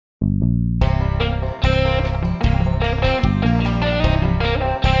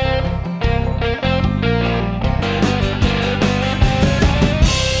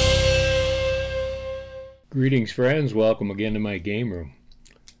Greetings, friends. Welcome again to my game room.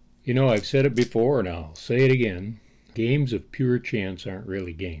 You know, I've said it before and I'll say it again. Games of pure chance aren't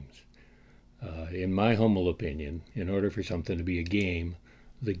really games. In my humble opinion, in order for something to be a game,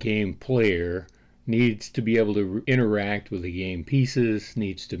 the game player needs to be able to interact with the game pieces,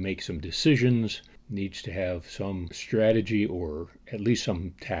 needs to make some decisions, needs to have some strategy or at least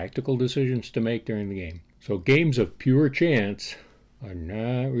some tactical decisions to make during the game. So games of pure chance are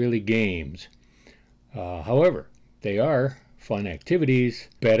not really games. However, they are fun activities,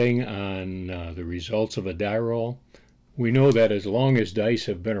 betting on the results of a die roll. We know that as long as dice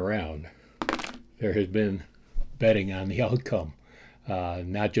have been around, there has been betting on the outcome.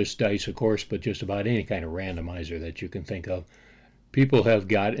 Not just dice, of course, but just about any kind of randomizer that you can think of. People have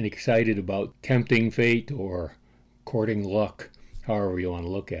gotten excited about tempting fate or courting luck, however you want to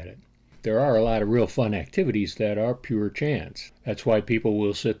look at it. There are a lot of real fun activities that are pure chance. That's why people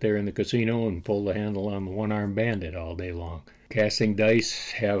will sit there in the casino and pull the handle on the one-armed bandit all day long. Casting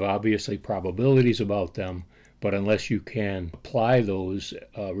dice have obviously probabilities about them, but unless you can apply those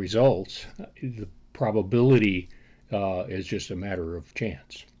results, the probability is just a matter of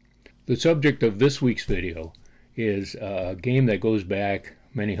chance. The subject of this week's video is a game that goes back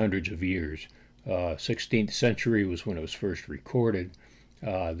many hundreds of years. 16th century was when it was first recorded.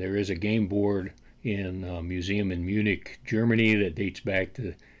 There is a game board in a museum in Munich, Germany that dates back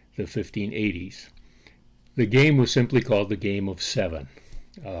to the 1580s. The game was simply called the Game of Seven,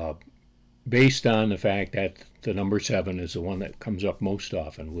 based on the fact that the number 7 is the one that comes up most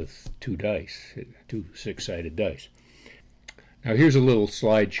often with two six-sided dice. Now here's a little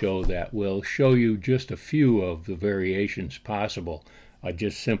slideshow that will show you just a few of the variations possible. I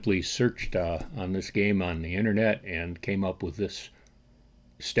just simply searched on this game on the internet and came up with this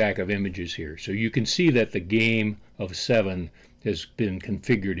stack of images here. So you can see that the Game of Seven has been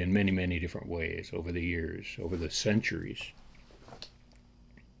configured in many, many different ways over the years, over the centuries.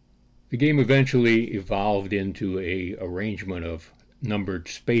 The game eventually evolved into an arrangement of numbered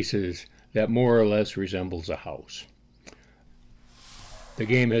spaces that more or less resembles a house. The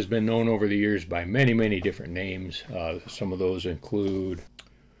game has been known over the years by many, many different names. Some of those include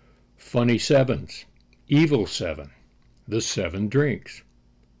Funny Sevens, Evil Seven, The Seven Drinks,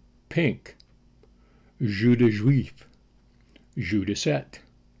 Pink, Jeu du Sept, Jeu du Sept,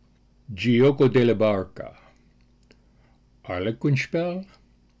 Gioco della Barca, Arlequinspiel,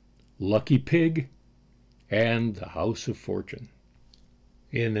 Lucky Pig, and the House of Fortune.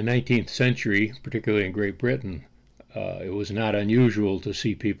 In the 19th century, particularly in Great Britain, it was not unusual to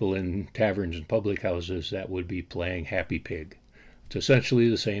see people in taverns and public houses that would be playing Happy Pig. It's essentially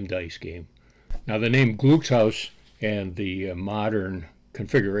the same dice game. Now the name Gluckshaus and the modern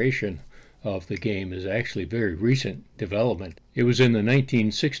configuration of the game is actually very recent development. It was in the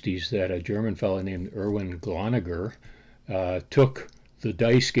 1960s that a German fellow named Erwin Gloniger took the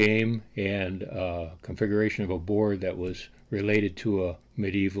dice game and configuration of a board that was related to a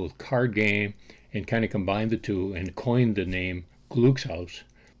medieval card game and kind of combined the two and coined the name Gluckshaus,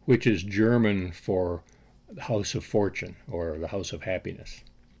 which is German for the House of Fortune or the House of Happiness.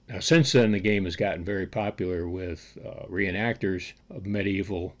 Now, since then, the game has gotten very popular with reenactors of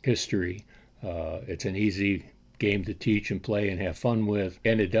medieval history. It's an easy game to teach and play and have fun with,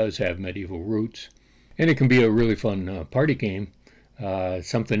 and it does have medieval roots. And it can be a really fun party game,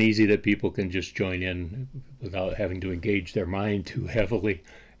 something easy that people can just join in without having to engage their mind too heavily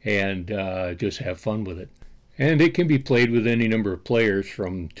and just have fun with it. And it can be played with any number of players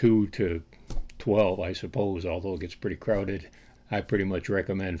from 2 to 12, I suppose, although it gets pretty crowded. I pretty much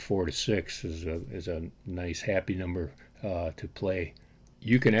recommend 4 to 6 is a nice happy number to play.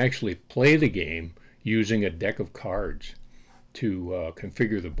 You can actually play the game using a deck of cards to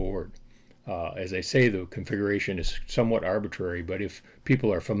configure the board. As I say, the configuration is somewhat arbitrary, but if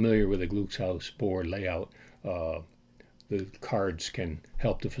people are familiar with the Gluckshaus board layout, the cards can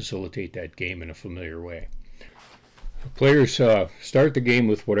help to facilitate that game in a familiar way. Players start the game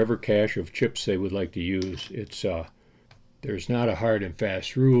with whatever cache of chips they would like to use. There's not a hard and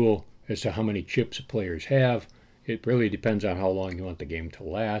fast rule as to how many chips players have. It really depends on how long you want the game to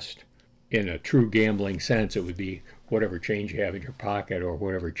last. In a true gambling sense, it would be whatever change you have in your pocket or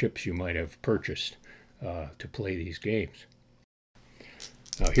whatever chips you might have purchased to play these games.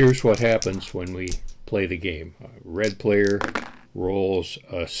 Now here's what happens when we play the game. Red player rolls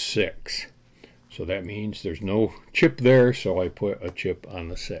a 6. So that means there's no chip there, so I put a chip on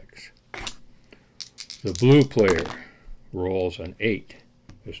the 6. The blue player rolls an 8.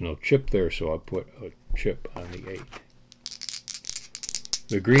 There's no chip there, so I put a chip on the 8.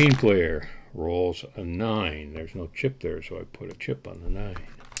 The green player rolls a 9. There's no chip there, so I put a chip on the 9.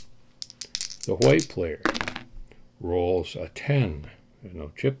 The white player rolls a 10. There's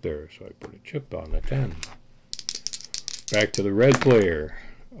no chip there, so I put a chip on the 10. Back to the red player,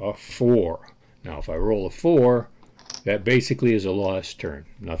 a 4. Now if I roll a 4, that basically is a lost turn.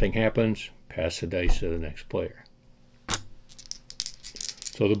 Nothing happens, pass the dice to the next player.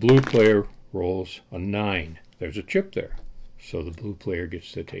 So the blue player rolls a 9. There's a chip there, so the blue player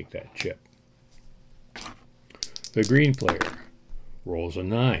gets to take that chip. The green player rolls a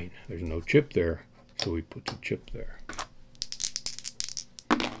 9. There's no chip there, so we put the chip there.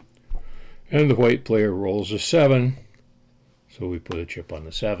 And the white player rolls a 7, so we put a chip on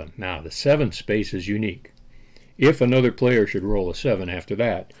the 7. Now, the 7 space is unique. If another player should roll a 7 after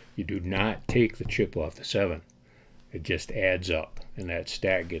that, you do not take the chip off the 7. It just adds up, and that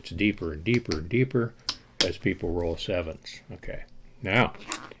stack gets deeper and deeper and deeper as people roll 7s. Okay. Now,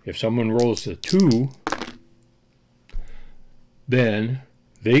 if someone rolls a 2, then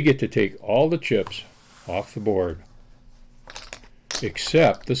they get to take all the chips off the board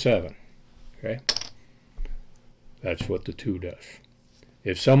except the 7. Okay? That's what the 2 does.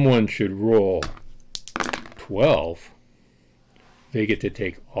 If someone should roll 12, they get to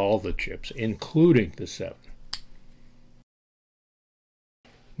take all the chips, including the 7.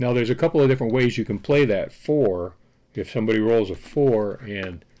 Now there's a couple of different ways you can play that 4. If somebody rolls a 4,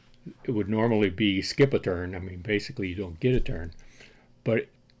 and it would normally be skip a turn. I mean, basically you don't get a turn. But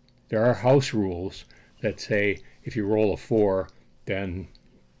there are house rules that say if you roll a 4, then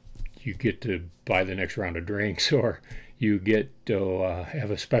you get to buy the next round of drinks, or you get to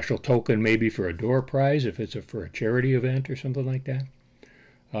have a special token maybe for a door prize if it's for a charity event or something like that.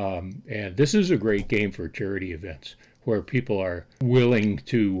 And this is a great game for charity events where people are willing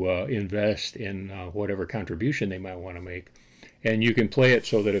to invest in whatever contribution they might want to make. And you can play it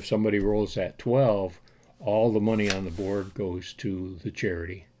so that if somebody rolls that 12, all the money on the board goes to the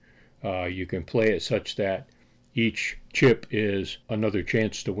charity. You can play it such that each chip is another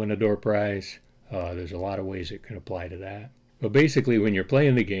chance to win a door prize. There's a lot of ways it can apply to that. But basically, when you're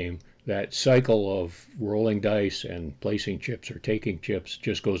playing the game, that cycle of rolling dice and placing chips or taking chips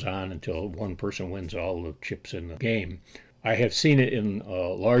just goes on until one person wins all the chips in the game. I have seen it in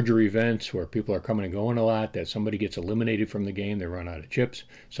larger events where people are coming and going a lot, that somebody gets eliminated from the game, they run out of chips.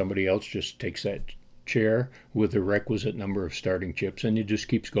 Somebody else just takes that chair with the requisite number of starting chips, and it just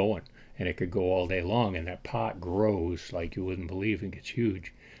keeps going. And it could go all day long, and that pot grows like you wouldn't believe and gets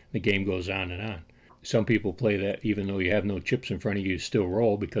huge. The game goes on and on. Some people play that even though you have no chips in front of you, still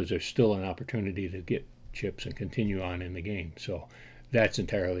roll because there's still an opportunity to get chips and continue on in the game. So that's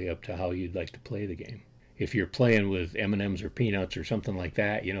entirely up to how you'd like to play the game. If you're playing with M&Ms or peanuts or something like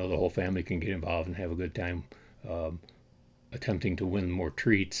that, you know, the whole family can get involved and have a good time attempting to win more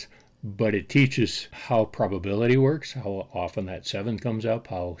treats. But it teaches how probability works, how often that 7 comes up,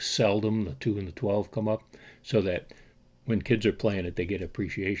 how seldom the 2 and the 12 come up, so that when kids are playing it, they get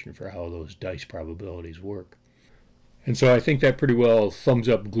appreciation for how those dice probabilities work. And so I think that pretty well thumbs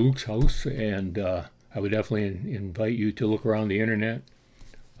up Gluckshaus, and I would definitely invite you to look around the internet.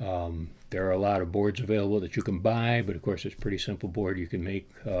 There are a lot of boards available that you can buy, but of course it's a pretty simple board you can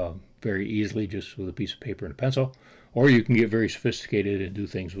make very easily just with a piece of paper and a pencil. Or you can get very sophisticated and do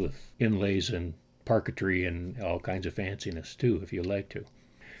things with inlays and parquetry and all kinds of fanciness too, if you'd like to.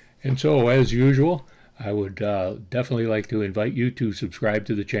 And so, as usual, I would definitely like to invite you to subscribe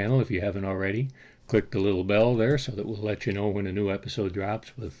to the channel if you haven't already. Click the little bell there so that we'll let you know when a new episode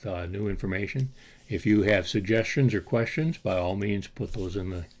drops with new information. If you have suggestions or questions, by all means put those in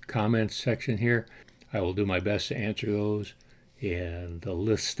the comments section here. I will do my best to answer those. And the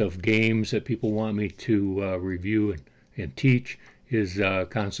list of games that people want me to review and teach is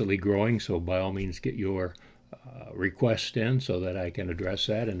constantly growing, so by all means get your request in so that I can address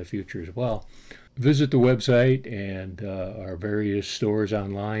that in the future as well. Visit the website and our various stores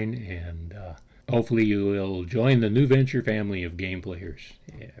online, and hopefully you will join the NewVenture family of game players.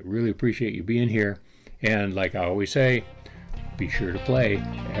 I really appreciate you being here, and like I always say, be sure to play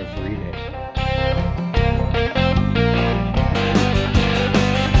every day.